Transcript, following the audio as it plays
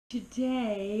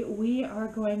Today we are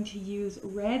going to use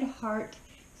Red Heart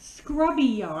Scrubby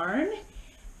Yarn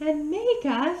and make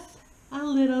us a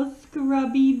little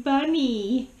scrubby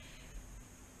bunny.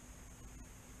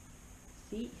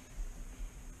 See?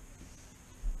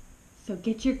 So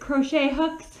get your crochet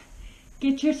hooks,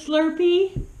 get your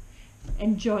Slurpee,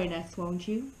 and join us, won't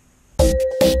you?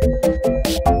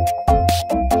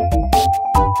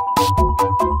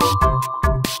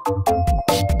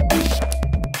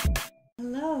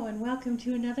 Hello and welcome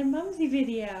to another Mumsy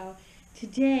video.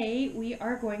 Today we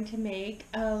are going to make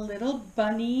a little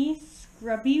bunny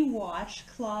scrubby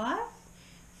washcloth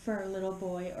for a little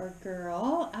boy or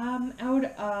girl out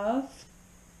of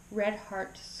Red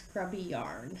Heart Scrubby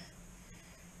Yarn.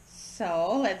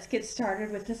 So let's get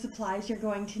started with the supplies you're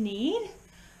going to need.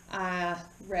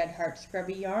 Red Heart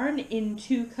Scrubby Yarn in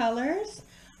 2 colors.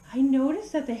 I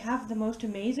noticed that they have the most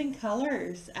amazing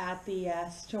colors at the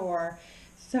store.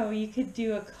 So you could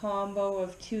do a combo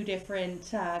of 2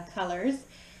 different colors.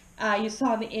 You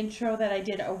saw in the intro that I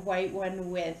did a white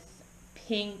one with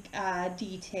pink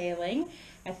detailing.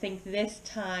 I think this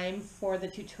time for the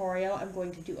tutorial I'm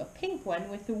going to do a pink one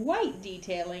with the white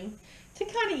detailing to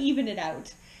kind of even it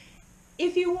out.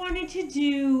 If you wanted to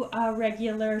do a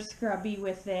regular scrubby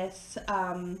with this,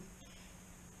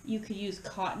 you could use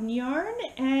cotton yarn,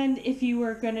 and if you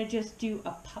were going to just do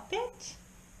a puppet,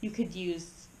 you could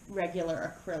use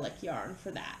regular acrylic yarn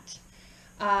for that.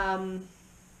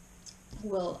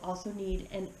 We'll also need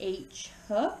an H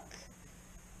hook,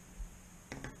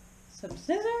 some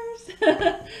scissors,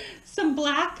 some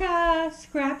black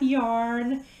scrap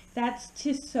yarn, that's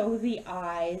to sew the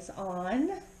eyes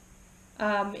on.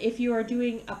 If you are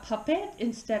doing a puppet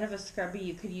instead of a scrubby,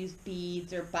 you could use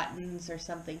beads or buttons or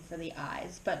something for the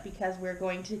eyes, but because we're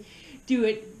going to do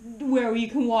it where you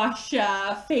can wash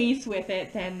face with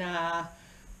it, then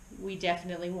we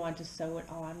definitely want to sew it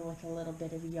on with a little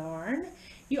bit of yarn.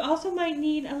 You also might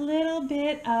need a little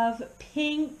bit of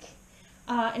pink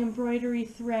embroidery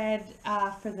thread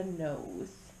for the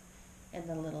nose and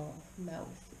the little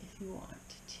mouth if you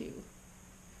want to.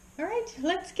 All right,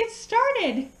 let's get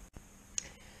started.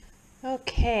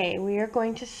 Okay, we are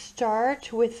going to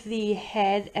start with the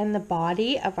head and the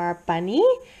body of our bunny.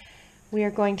 We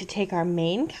are going to take our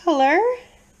main color,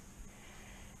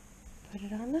 put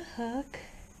it on the hook.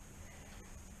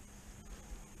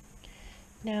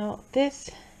 Now this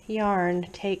yarn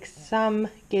takes some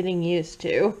getting used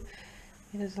to.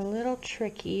 It is a little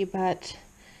tricky, but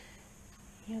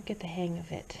you'll get the hang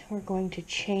of it. We're going to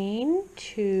chain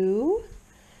 2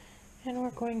 and we're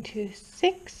going to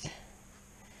 6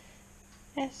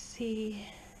 SC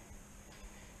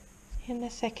in the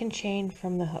second chain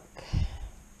from the hook.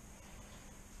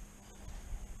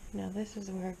 Now this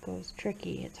is where it goes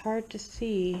tricky. It's hard to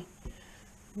see.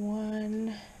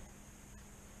 1,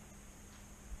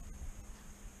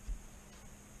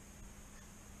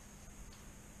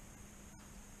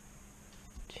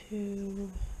 2,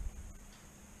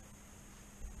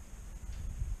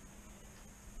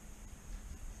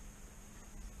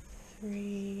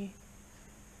 3,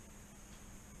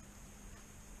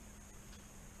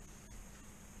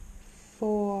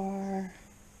 4,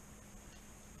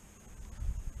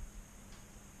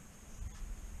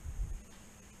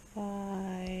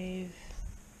 5,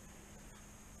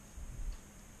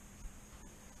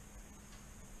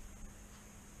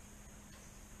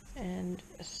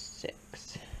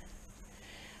 6.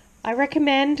 I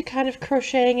recommend kind of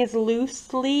crocheting as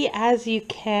loosely as you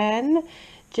can,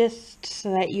 just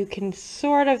so that you can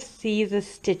sort of see the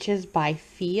stitches by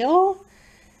feel,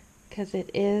 because it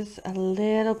is a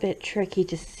little bit tricky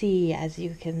to see, as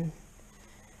you can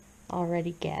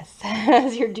already guess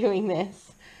as you're doing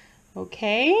this.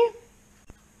 Okay,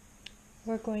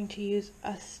 we're going to use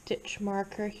a stitch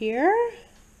marker here.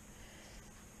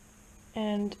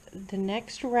 And the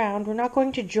next round, we're not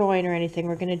going to join or anything,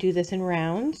 we're going to do this in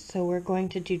rounds. So we're going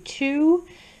to do 2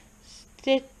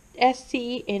 SC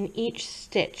in each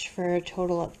stitch for a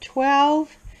total of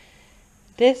 12.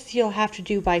 This you'll have to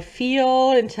do by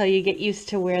feel until you get used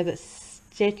to where the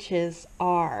stitches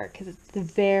are, because it's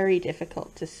very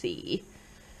difficult to see.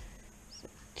 So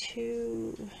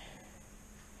 2,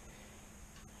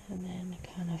 and then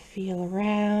kind of feel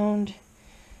around.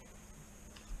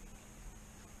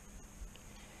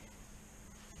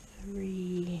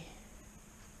 3,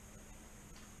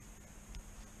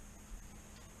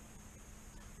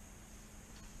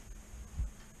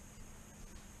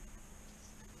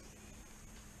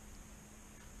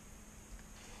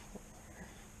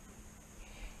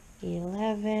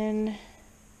 11,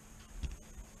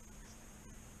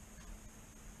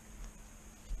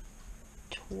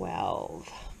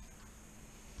 12.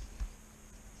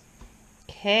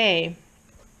 Okay,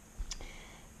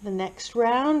 the next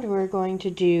round we're going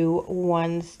to do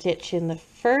 1 stitch in the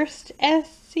first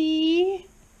SC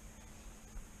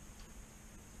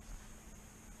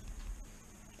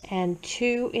and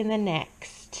 2 in the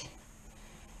next.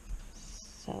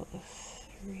 So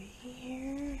 3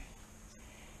 here,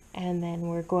 and then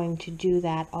we're going to do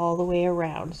that all the way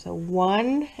around. So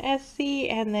 1 SC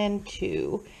and then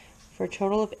 2 for a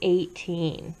total of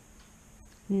 18.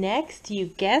 Next, you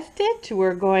guessed it,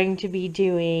 we're going to be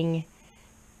doing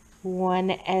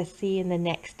 1 SC in the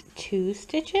next 2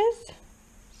 stitches.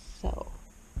 So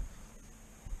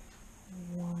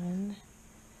 1,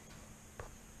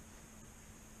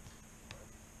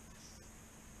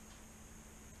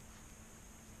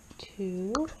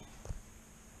 2,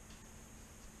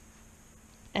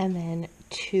 and then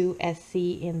 2 SC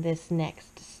in this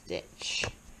next stitch.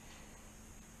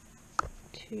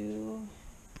 2,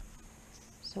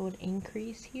 so an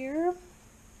increase here,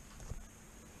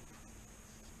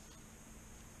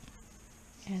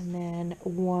 and then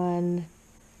 1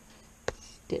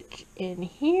 stitch in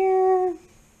here,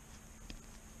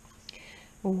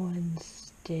 1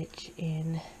 stitch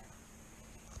in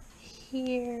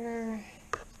here,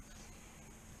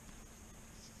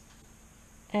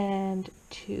 and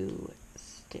 2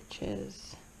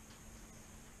 stitches.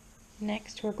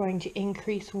 Next, we're going to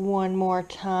increase 1 more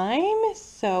time,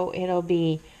 so it'll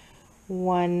be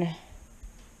 1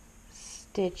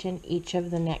 stitch in each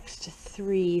of the next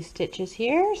 3 stitches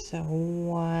here. So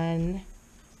 1,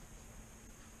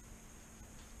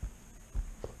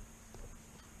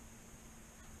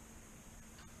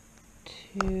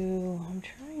 2. I'm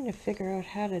trying to figure out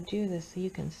how to do this so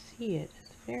you can see it.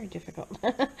 It's very difficult.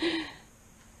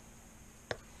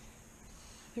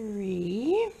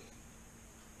 3,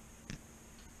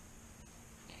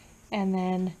 and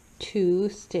then 2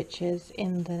 stitches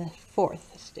in the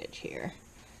 4th stitch here.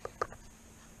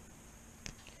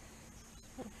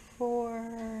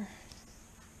 4,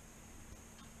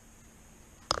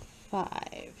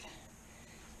 5,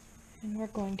 and we're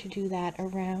going to do that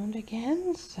around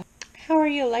again. So, how are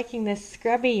you liking this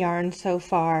scrubby yarn so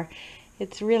far?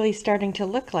 It's really starting to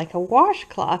look like a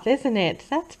washcloth, isn't it?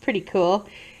 That's pretty cool.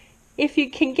 If you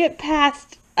can get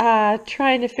past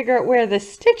trying to figure out where the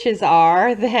stitches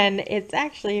are, then it's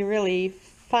actually really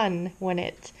fun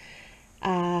when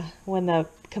when the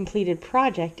completed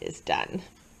project is done.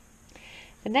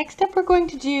 The next step we're going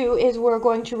to do is we're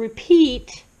going to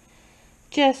repeat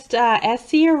just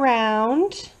SC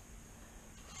around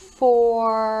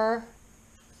for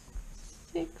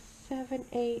 6, 7,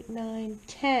 8, 9,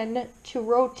 10 to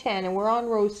row 10, and we're on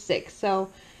row 6, so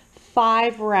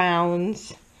 5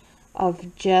 rounds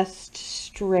of just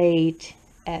straight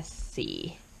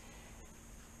SC.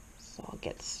 So I'll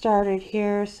get started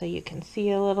here so you can see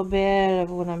a little bit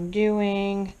of what I'm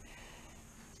doing.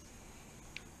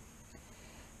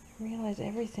 I realize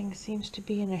everything seems to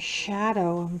be in a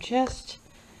shadow. I'm just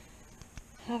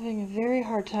having a very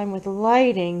hard time with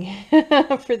lighting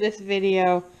for this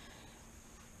video.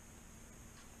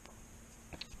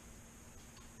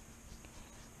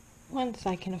 Once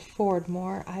I can afford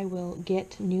more, I will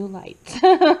get new lights.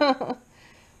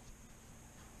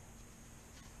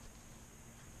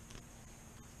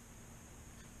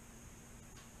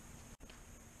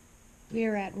 We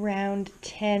are at round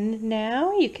 10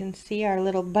 now. You can see our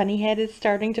little bunny head is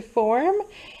starting to form.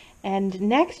 And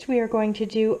next we are going to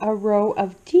do a row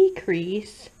of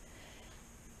decrease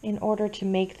in order to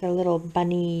make the little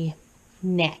bunny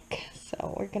neck.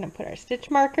 So we're going to put our stitch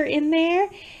marker in there,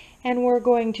 and we're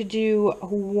going to do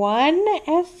 1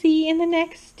 SC in the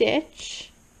next stitch,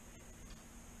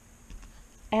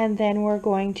 and then we're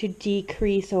going to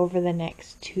decrease over the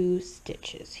next 2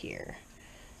 stitches here.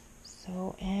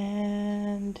 So,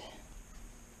 and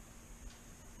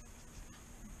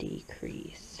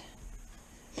decrease.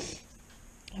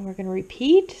 And we're going to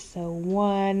repeat. So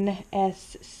 1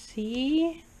 SC,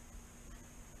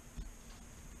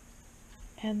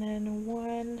 and then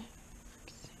 1,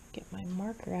 get my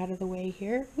marker out of the way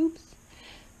here, oops,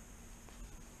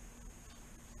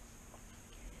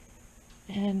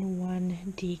 and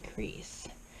 1 decrease.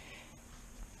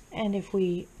 And if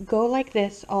we go like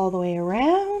this all the way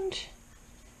around,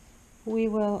 we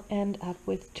will end up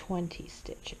with 20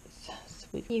 stitches.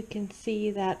 So you can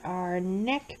see that our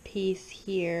neck piece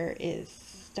here is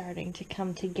starting to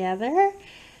come together.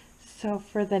 So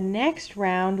for the next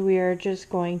round, we are just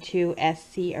going to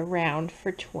SC around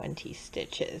for 20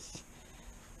 stitches.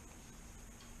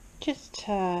 Just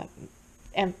to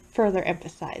further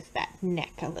emphasize that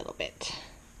neck a little bit.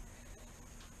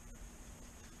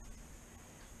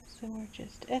 So we're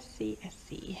just SC,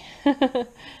 SC.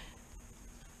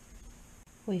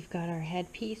 We've got our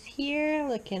headpiece here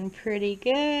looking pretty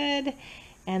good.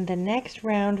 And the next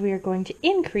round we are going to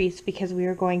increase because we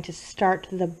are going to start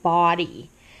the body.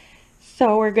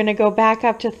 So we're going to go back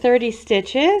up to 30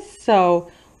 stitches.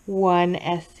 So 1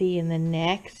 SC in the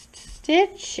next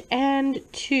stitch and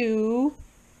 2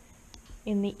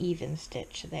 in the even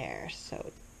stitch there.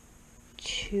 So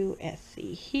 2 SC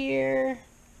here.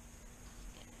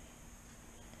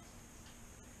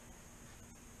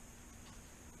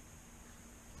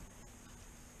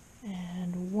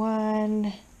 And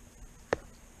 1.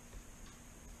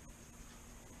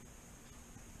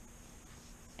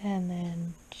 And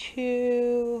then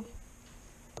 2.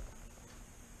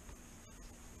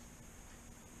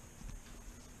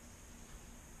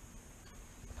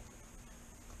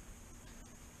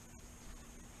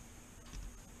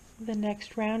 The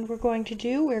next round we're going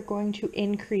to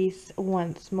increase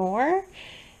once more.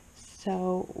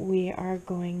 So we are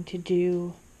going to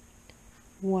do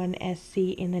 1 SC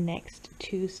in the next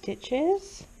 2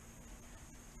 stitches.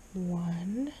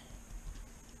 1,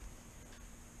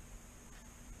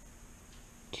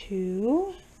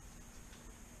 2,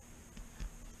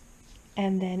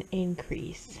 and then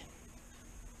increase.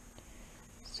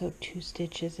 So 2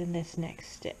 stitches in this next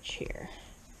stitch here.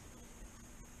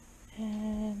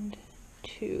 And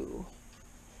 2.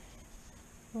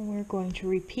 And we're going to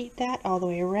repeat that all the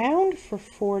way around for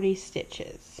 40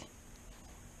 stitches.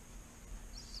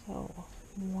 So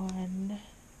 1,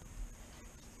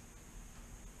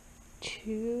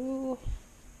 2,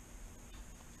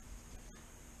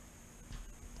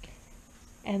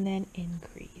 and then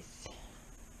increase.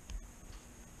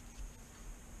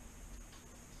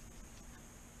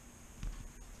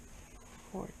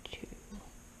 For 2.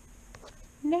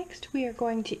 Next we are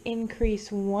going to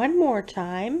increase one more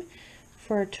time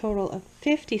for a total of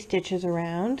 50 stitches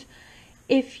around.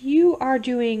 If you are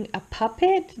doing a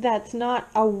puppet that's not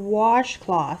a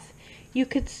washcloth, you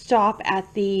could stop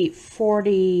at the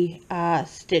 40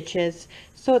 stitches,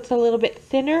 so it's a little bit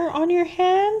thinner on your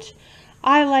hand.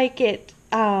 I like it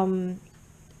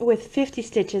with 50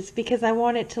 stitches because I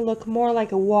want it to look more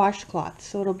like a washcloth,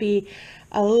 so it'll be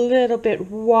a little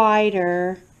bit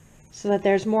wider so that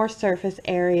there's more surface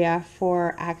area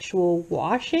for actual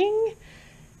washing.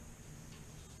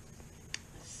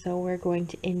 So we're going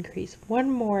to increase one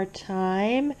more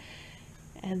time,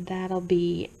 and that'll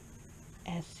be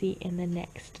SC in the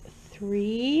next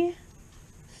 3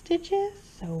 stitches.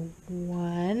 So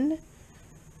 1,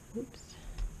 oops,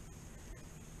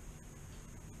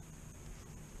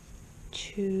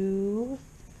 2,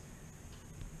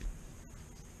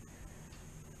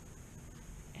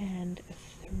 and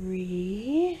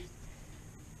 3,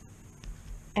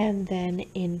 and then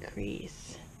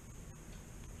increase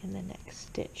in the next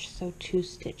stitch, so 2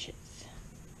 stitches.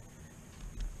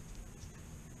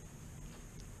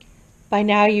 By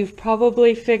now you've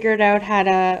probably figured out how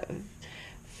to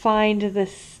find the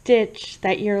stitch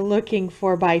that you're looking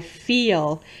for by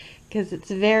feel, because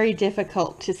it's very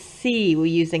difficult to see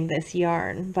using this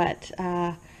yarn, but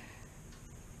the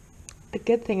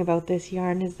good thing about this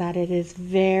yarn is that it is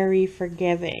very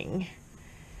forgiving.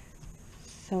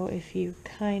 So if you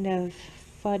kind of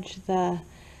fudge the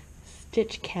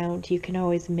stitch count, you can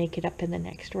always make it up in the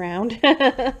next round.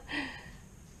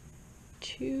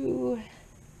 2,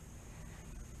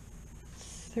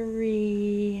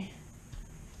 3,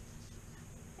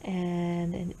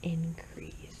 and an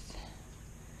increase.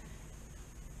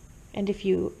 And if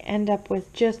you end up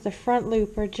with just the front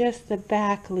loop or just the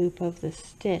back loop of the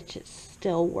stitch, it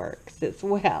still works as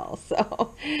well,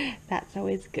 so that's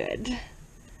always good.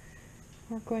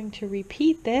 We're going to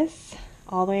repeat this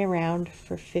all the way around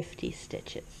for 50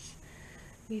 stitches.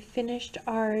 We finished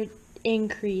our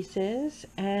increases,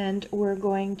 and we're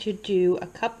going to do a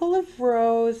couple of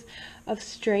rows of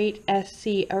straight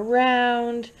SC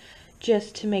around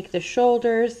just to make the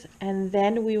shoulders, and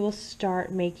then we will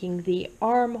start making the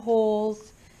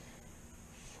armholes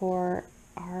for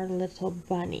our little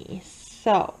bunny.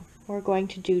 So we're going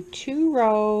to do 2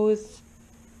 rows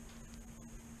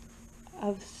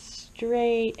of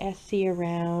straight SC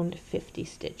around 50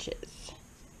 stitches.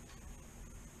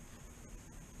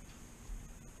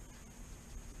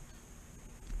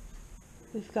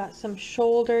 We've got some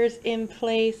shoulders in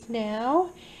place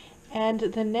now, and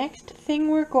the next thing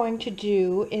we're going to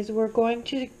do is we're going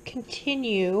to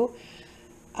continue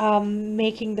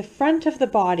making the front of the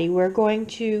body. We're going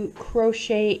to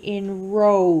crochet in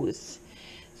rows.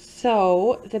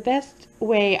 So the best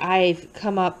way I've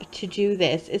come up to do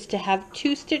this is to have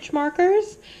 2 stitch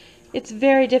markers. It's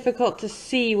very difficult to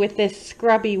see with this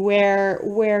scrubby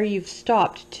where you've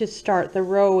stopped to start the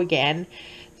row again,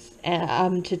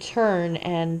 to turn,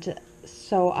 and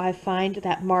so I find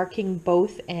that marking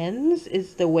both ends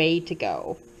is the way to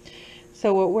go.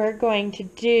 So what we're going to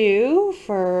do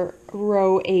for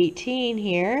row 18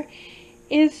 here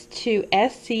is to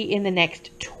SC in the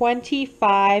next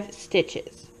 25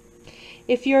 stitches.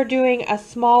 If you're doing a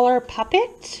smaller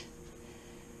puppet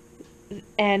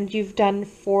and you've done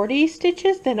 40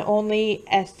 stitches, then only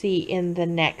SC in the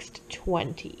next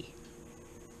 20.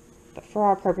 But for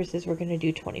our purposes, we're going to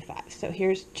do 25. So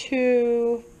here's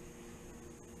 2,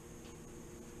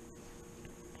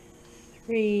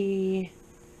 3,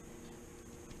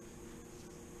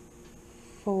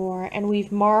 4, and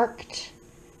we've marked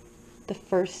the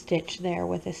first stitch there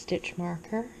with a stitch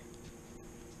marker.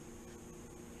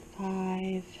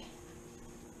 5.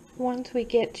 Once we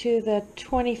get to the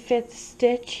 25th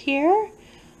stitch here,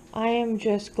 I am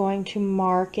just going to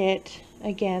mark it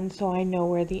again so I know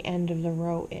where the end of the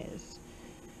row is.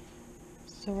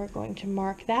 So we're going to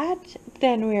mark that.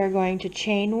 Then we are going to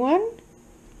chain 1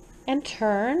 and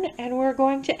turn, and we're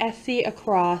going to SC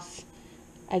across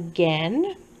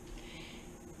again.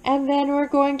 And then we're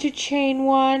going to chain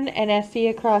 1 and SC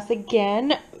across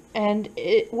again, and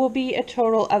it will be a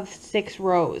total of 6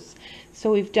 rows.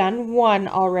 So we've done 1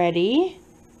 already,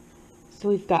 so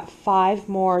we've got 5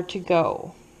 more to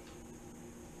go.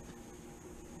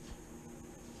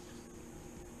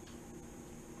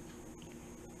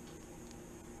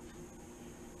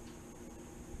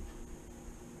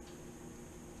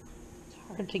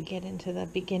 It's hard to get into the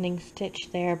beginning stitch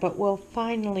there, but we'll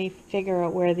finally figure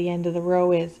out where the end of the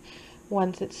row is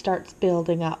once it starts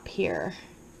building up here.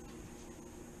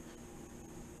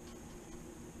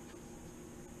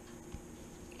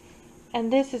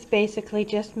 And this is basically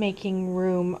just making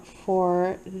room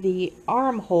for the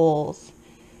armholes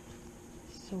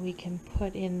so we can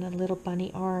put in the little bunny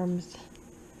arms.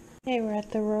 Okay, we're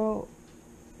at the row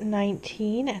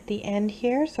 19 at the end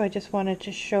here, so I just wanted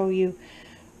to show you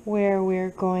where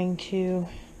we're going to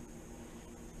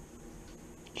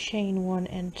chain 1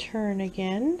 and turn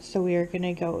again. So we are going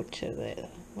to go to the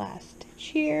last stitch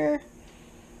here.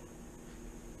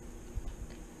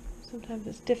 Sometimes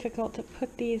it's difficult to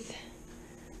put these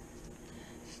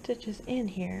stitches in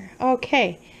here.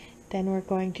 Okay, then we're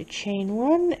going to chain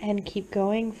 1 and keep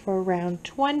going for round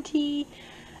 20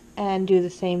 and do the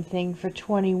same thing for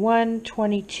 21,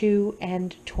 22,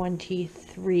 and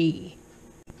 23.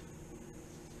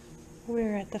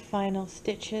 We're at the final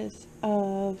stitches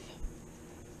of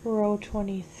row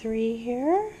 23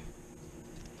 here.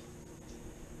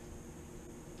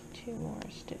 2 more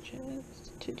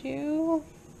stitches to do.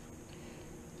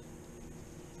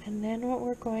 And then what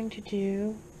we're going to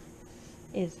do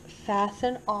is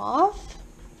fasten off.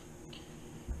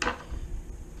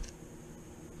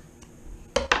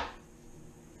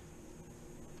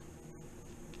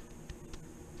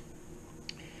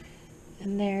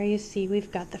 And there you see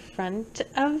we've got the front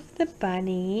of the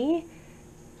bunny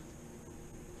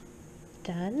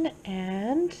done,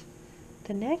 and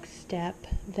the next step,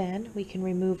 then we can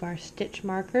remove our stitch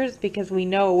markers because we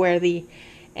know where the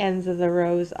ends of the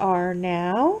rows are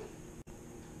now.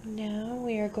 Now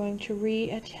we are going to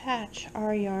reattach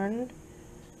our yarn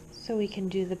so we can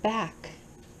do the back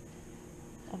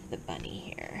of the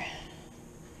bunny here.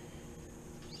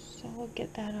 So we'll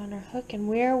get that on our hook, and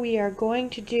where we are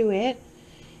going to do it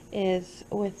is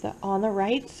with on the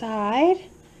right side,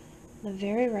 the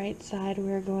very right side.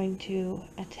 We're going to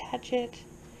attach it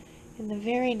in the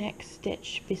very next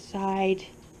stitch beside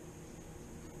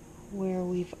where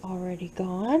we've already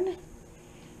gone,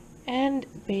 and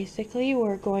basically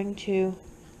we're going to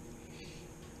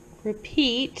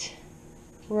repeat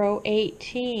row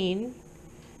 18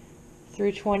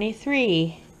 through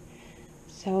 23.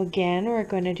 So again, we're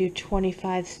going to do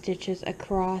 25 stitches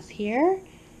across here,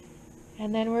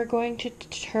 and then we're going to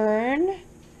turn,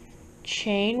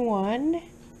 chain 1,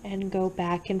 and go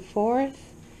back and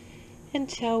forth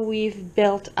until we've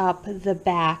built up the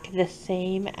back the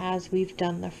same as we've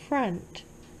done the front.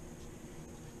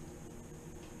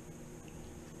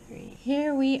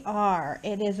 Here we are.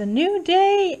 It is a new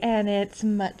day and it's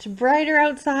much brighter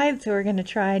outside, so we're going to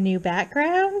try a new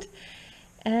background.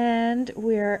 And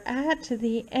we're at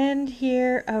the end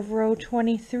here of row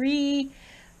 23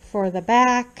 for the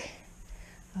back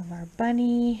of our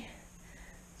bunny.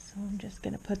 So I'm just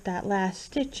going to put that last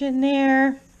stitch in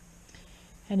there.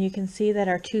 And you can see that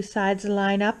our two sides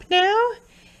line up now.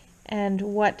 And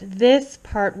what this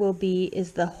part will be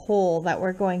is the hole that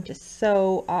we're going to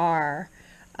sew our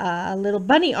little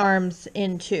bunny arms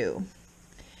into.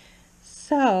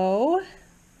 So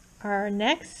our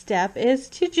next step is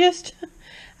to just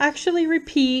actually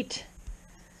repeat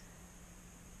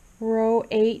row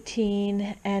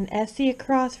 18 and SE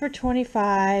across for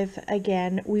 25.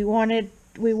 Again, we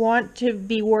want to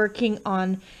be working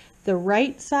on the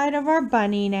right side of our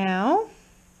bunny now.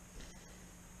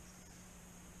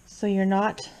 So you're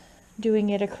not doing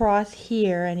it across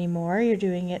here anymore, you're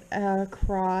doing it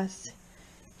across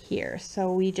here.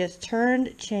 So we just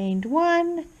turned, chained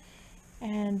 1,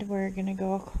 and we're gonna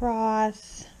go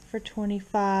across for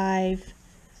 25.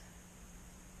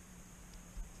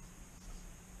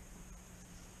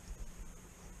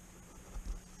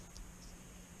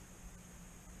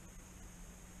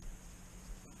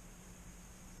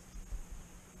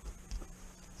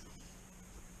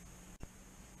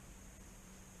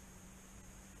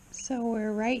 So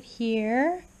we're right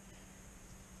here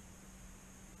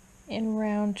in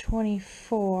round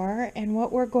 24, and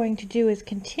what we're going to do is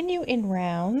continue in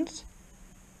rounds.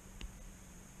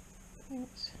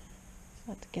 Oops.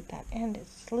 Let's get that end,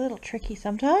 it's a little tricky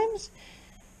sometimes.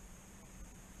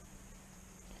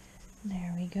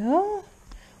 There we go.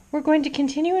 We're going to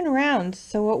continue in rounds,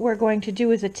 so what we're going to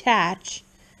do is attach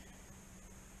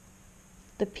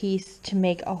the piece to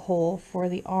make a hole for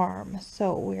the arm.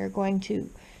 So we're going to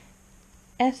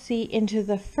SE into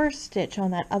the first stitch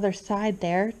on that other side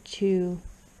there to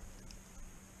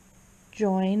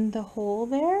join the hole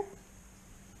there,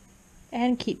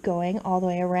 and keep going all the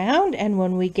way around, and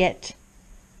when we get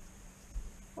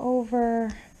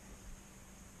over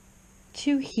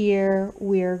to here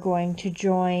we're going to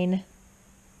join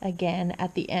again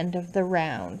at the end of the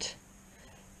round.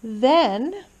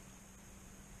 Then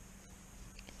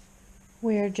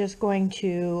we're just going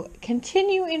to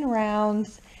continue in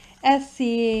rounds,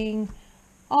 SEing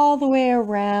all the way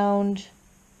around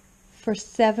for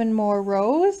 7 more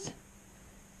rows.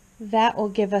 That will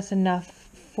give us enough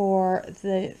for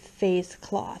the face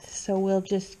cloth. So we'll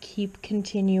just keep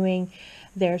continuing.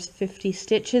 There's 50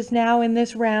 stitches now in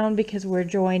this round because we're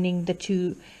joining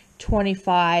the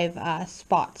 25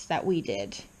 spots that we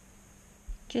did.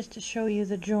 Just to show you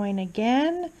the join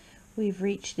again, we've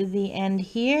reached the end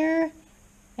here,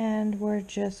 and we're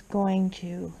just going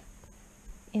to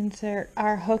insert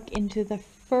our hook into the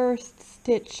first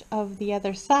stitch of the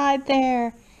other side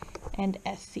there and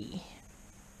SE.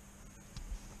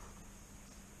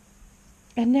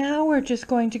 And now we're just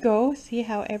going to go see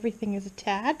how everything is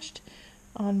attached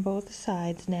on both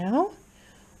sides now.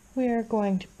 We're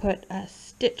going to put a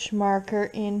stitch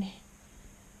marker in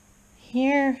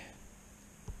here,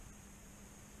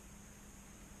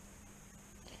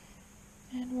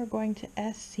 and we're going to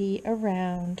SE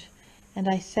around. And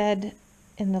I said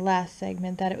in the last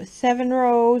segment that it was 7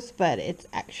 rows, but it's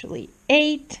actually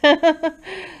 8.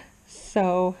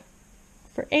 So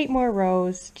for 8 more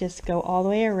rows, just go all the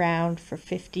way around for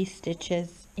 50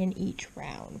 stitches in each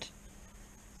round.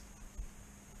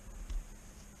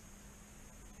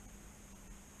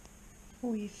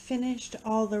 We finished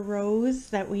all the rows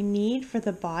that we need for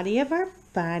the body of our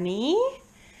bunny.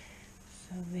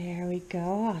 So there we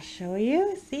go, I'll show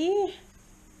you, see?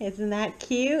 Isn't that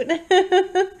cute?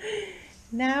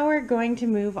 Now we're going to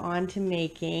move on to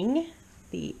making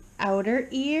the outer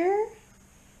ear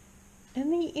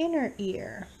and the inner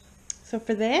ear. So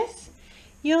for this,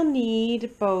 you'll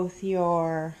need both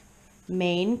your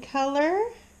main color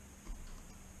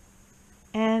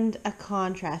and a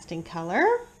contrasting color.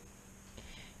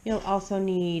 You'll also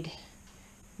need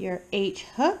your H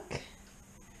hook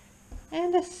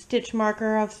and a stitch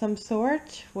marker of some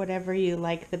sort, whatever you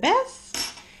like the best.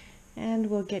 And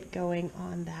we'll get going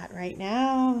on that right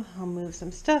now. I'll move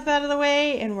some stuff out of the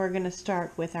way, and we're going to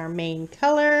start with our main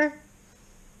color.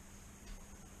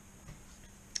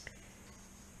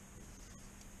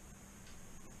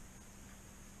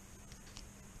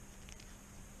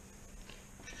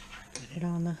 Put it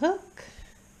on the hook.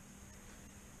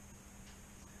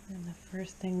 And the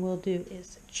first thing we'll do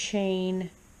is chain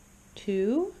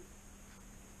 2.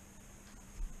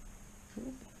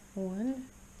 1,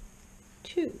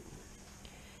 2.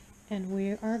 And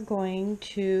we are going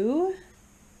to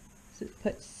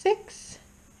put 6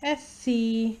 SC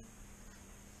in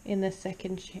the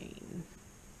second chain.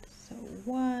 So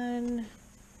 1,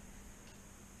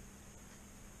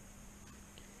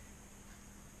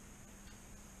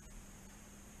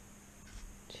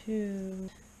 2.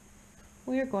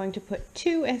 We are going to put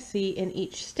 2 SC in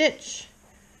each stitch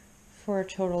for a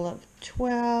total of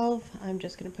 12. I'm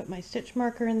just going to put my stitch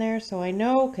marker in there so I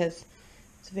know, because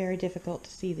it's very difficult to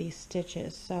see these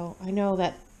stitches. So I know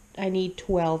that I need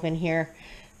 12 in here.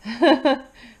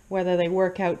 Whether they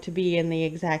work out to be in the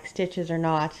exact stitches or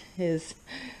not is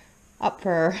up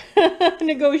for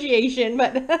negotiation,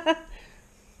 but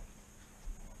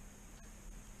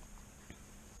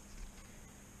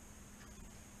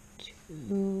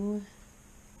 2,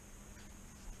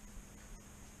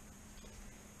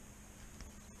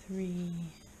 3,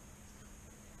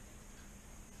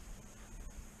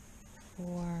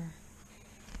 4.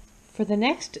 For the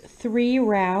next 3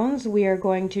 rounds, we are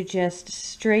going to just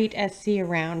straight SC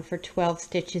around for 12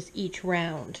 stitches each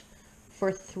round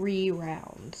for 3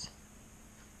 rounds.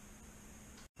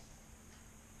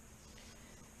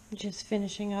 Just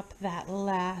finishing up that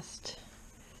last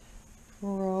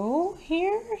row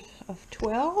here of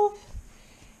 12,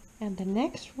 and the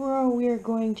next row we are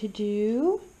going to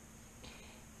do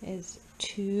is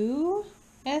 2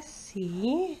 SC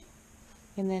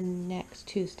in the next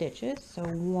 2 stitches, so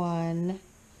 1,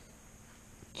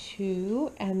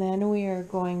 2, and then we are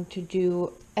going to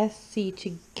do SC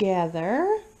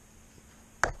together,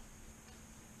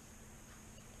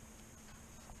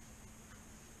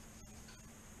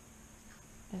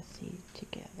 SC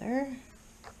together,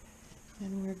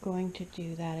 and we're going to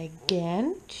do that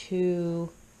again, 2,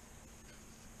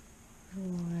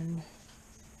 1,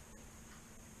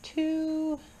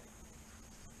 2,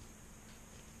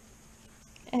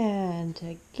 and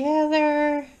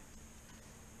together,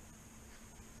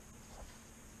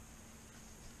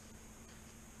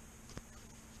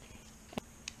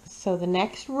 so the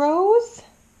next rows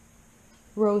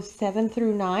 7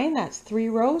 through 9, that's 3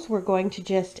 rows, we're going to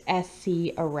just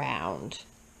SC around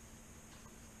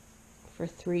for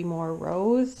 3 more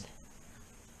rows,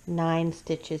 9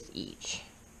 stitches each.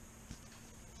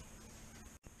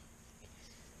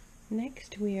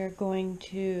 Next we are going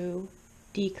to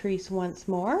decrease once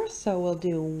more, so we'll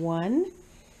do 1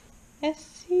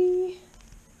 SC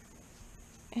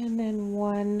and then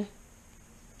 1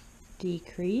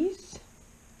 decrease,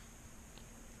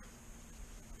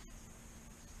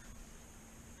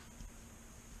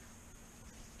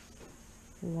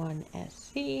 1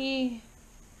 SC,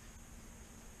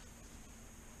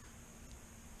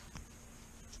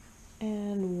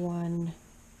 and 1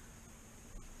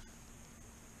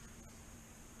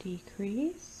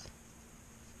 decrease,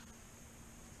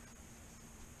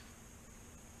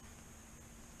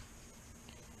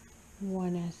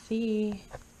 1 SC,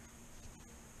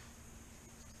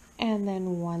 and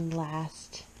then 1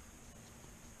 last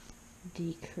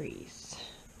decrease,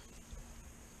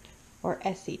 or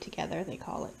SC together they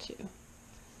call it too.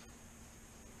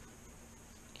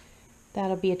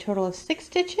 That'll be a total of 6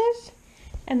 stitches,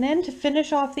 and then to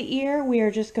finish off the ear we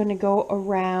are just going to go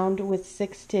around with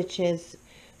 6 stitches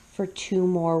for 2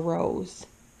 more rows.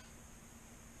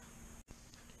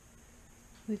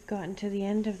 We've gotten to the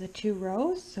end of the 2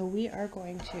 rows, so we are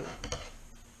going to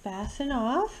fasten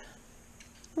off,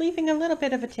 leaving a little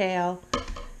bit of a tail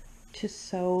to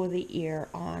sew the ear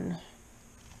on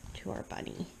to our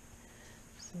bunny.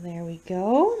 So there we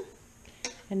go.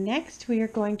 And next we are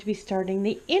going to be starting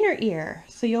the inner ear.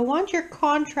 So you'll want your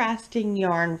contrasting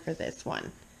yarn for this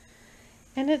one.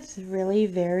 And it's really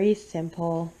very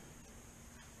simple.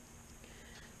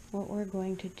 What we're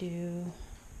going to do,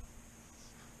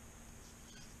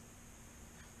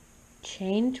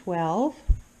 chain 12,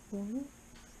 1,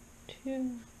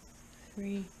 2,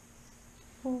 3,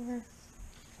 4,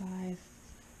 5,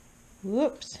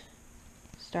 whoops,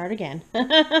 start again.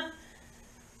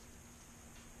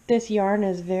 This yarn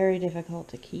is very difficult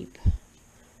to keep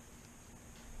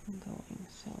going,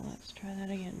 so let's try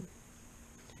that again.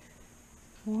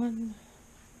 1,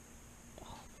 oh,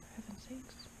 for heaven's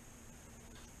sakes,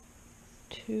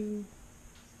 2,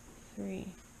 3,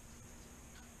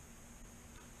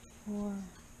 4,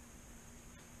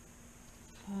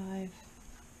 5,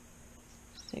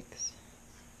 6,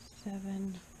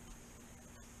 7,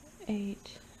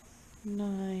 8,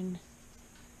 9,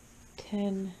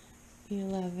 10,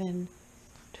 11,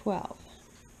 12.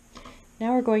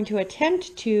 Now we're going to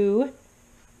attempt to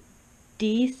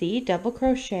DC, double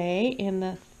crochet in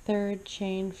the 3rd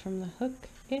chain from the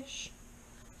hook-ish.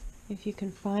 If you can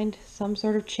find some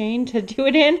sort of chain to do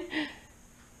it in.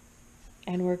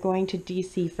 And we're going to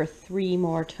DC for 3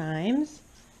 more times.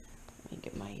 Let me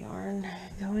get my yarn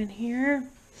going here.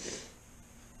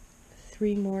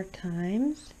 3 more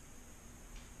times.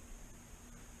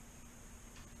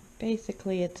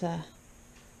 Basically it's a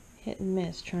hit and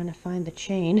miss trying to find the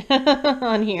chain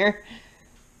on here,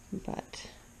 but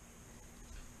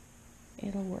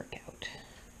it'll work out.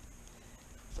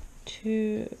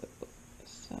 2,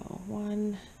 so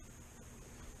 1,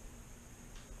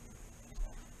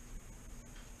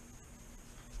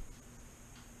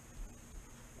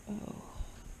 oh,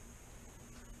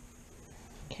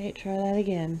 okay, try that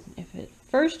again. If at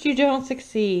first you don't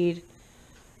succeed,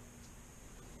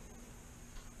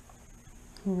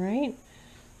 all right,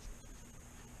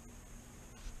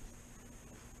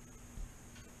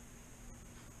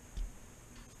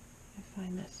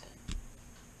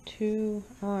 2,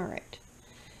 all right,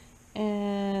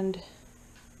 and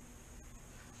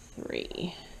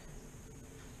 3.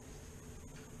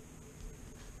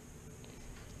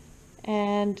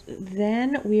 And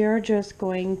then we are just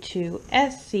going to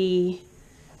SC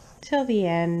till the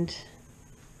end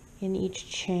in each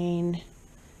chain,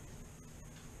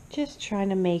 just trying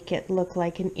to make it look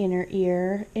like an inner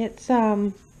ear. It's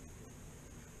since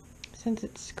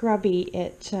it's scrubby,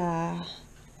 it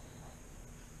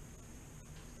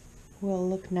will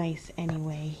look nice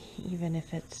anyway, even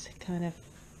if it's kind of,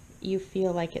 you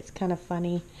feel like it's kind of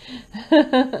funny.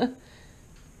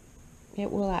 It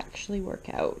will actually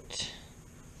work out.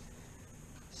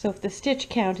 So if the stitch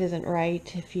count isn't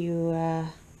right, if you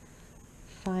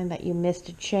find that you missed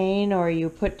a chain or you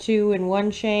put 2 in one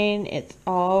chain, it's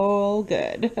all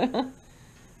good.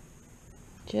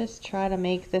 Just try to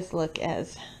make this look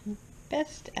as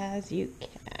best as you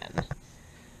can.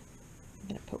 I'm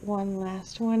going to put one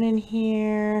last one in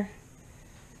here.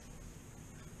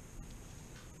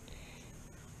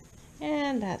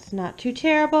 And that's not too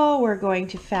terrible. We're going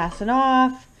to fasten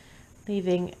off,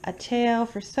 leaving a tail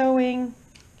for sewing.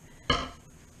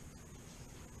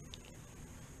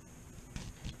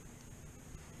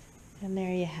 And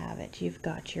there you have it. You've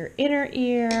got your inner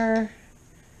ear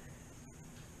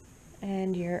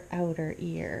and your outer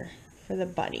ear for the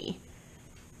bunny.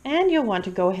 And you'll want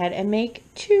to go ahead and make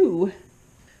 2.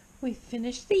 We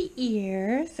finished the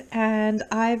ears, and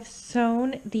I've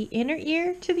sewn the inner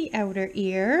ear to the outer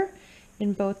ear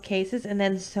in both cases, and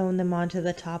then sewn them onto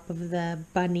the top of the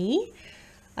bunny.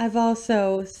 I've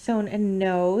also sewn a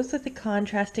nose with a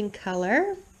contrasting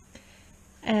color,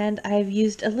 and I've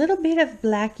used a little bit of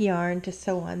black yarn to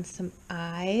sew on some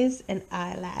eyes and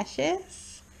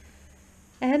eyelashes.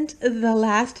 And the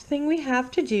last thing we have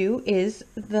to do is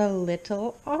the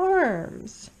little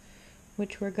arms,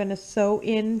 which we're going to sew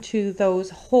into those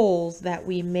holes that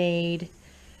we made.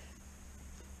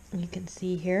 You can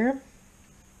see here.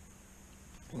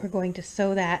 We're going to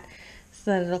sew that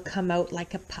so that it'll come out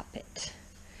like a puppet.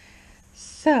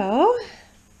 So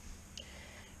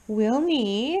we'll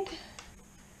need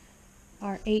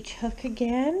our H hook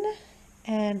again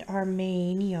and our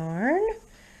main yarn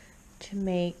to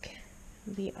make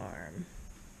the arm.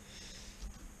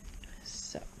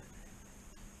 So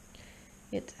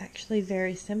it's actually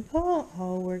very simple.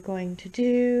 All we're going to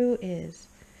do is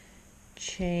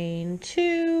chain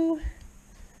 2,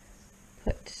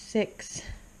 put 6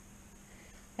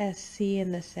 SC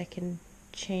in the second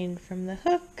chain from the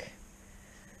hook,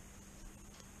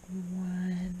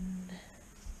 1,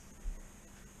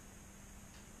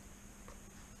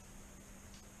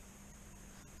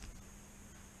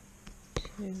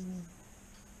 2,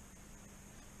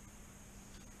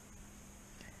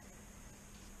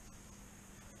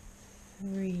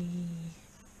 3,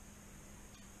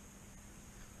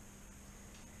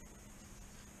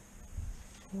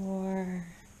 4,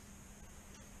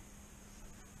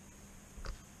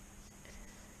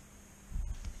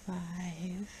 5,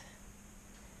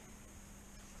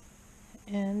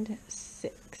 and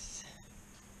 6.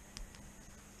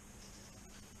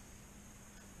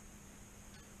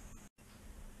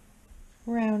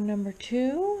 Round number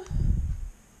 2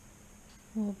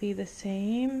 will be the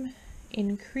same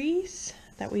increase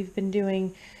that we've been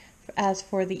doing as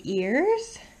for the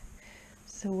ears.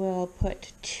 So we'll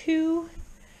put 2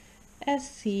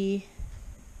 SC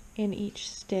in each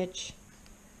stitch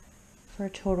for a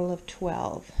total of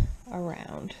 12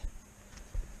 around.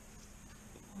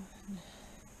 1,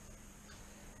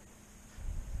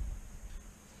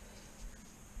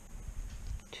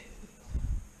 2.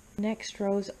 Next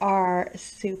rows are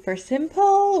super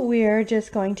simple. We're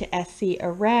just going to SC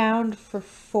around for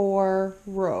 4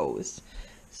 rows.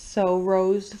 So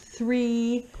rows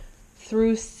 3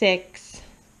 through 6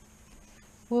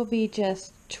 will be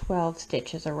just 12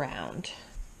 stitches around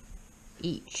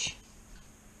each.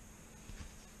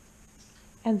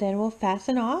 And then we'll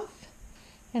fasten off,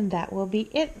 and that will be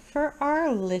it for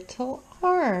our little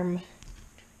arm.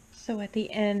 So at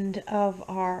the end of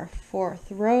our 4th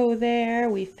row there,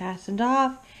 we fastened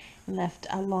off and left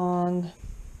a long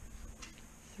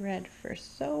thread for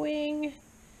sewing.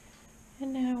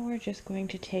 And now we're just going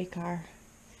to take our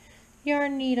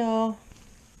yarn needle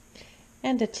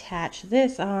and attach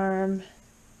this arm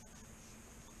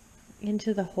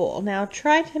into the hole. Now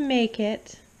try to make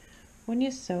it, when you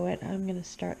sew it, I'm going to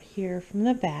start here from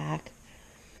the back.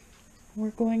 We're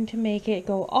going to make it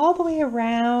go all the way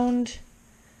around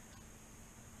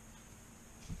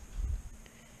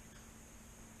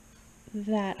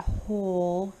that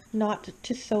hole, not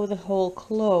to sew the hole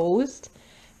closed,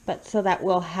 but so that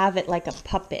we'll have it like a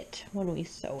puppet when we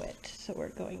sew it. So we're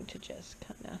going to just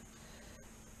kind of,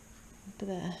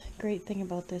 the great thing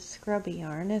about this scrubby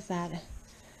yarn is that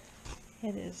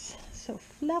it is so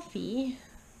fluffy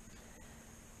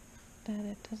that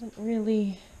it doesn't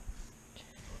really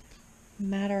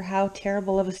matter how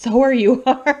terrible of a sewer you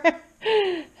are.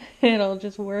 It'll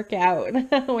just work out,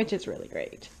 which is really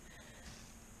great.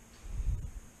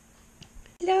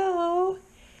 Hello,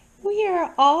 we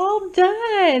are all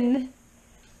done.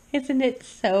 Isn't it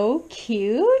so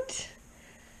cute?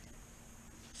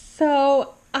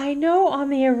 So I know on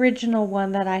the original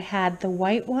one that I had, the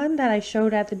white one that I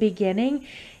showed at the beginning,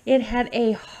 it had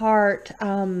a heart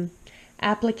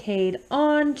appliqued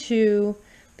onto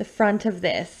the front of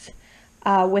this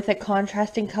with a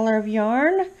contrasting color of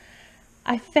yarn.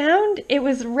 I found it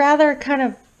was rather kind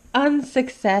of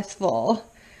unsuccessful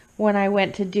when I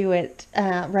went to do it,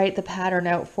 write the pattern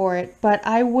out for it, but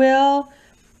I will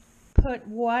put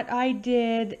what I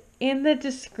did in the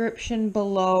description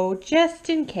below just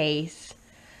in case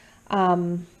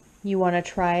you want to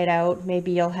try it out.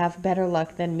 Maybe you'll have better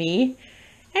luck than me.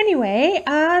 Anyway,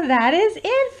 that is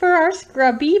it for our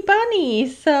Scrubby Bunny.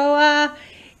 So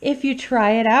if you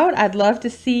try it out, I'd love to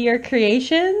see your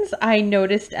creations. I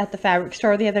noticed at the fabric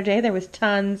store the other day there was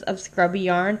tons of scrubby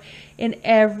yarn in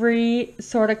every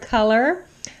sort of color.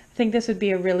 I think this would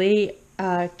be a really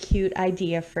cute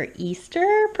idea for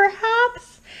Easter,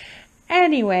 perhaps.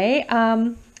 Anyway,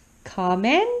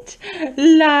 comment,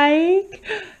 like,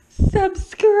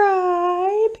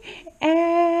 subscribe,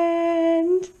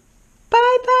 and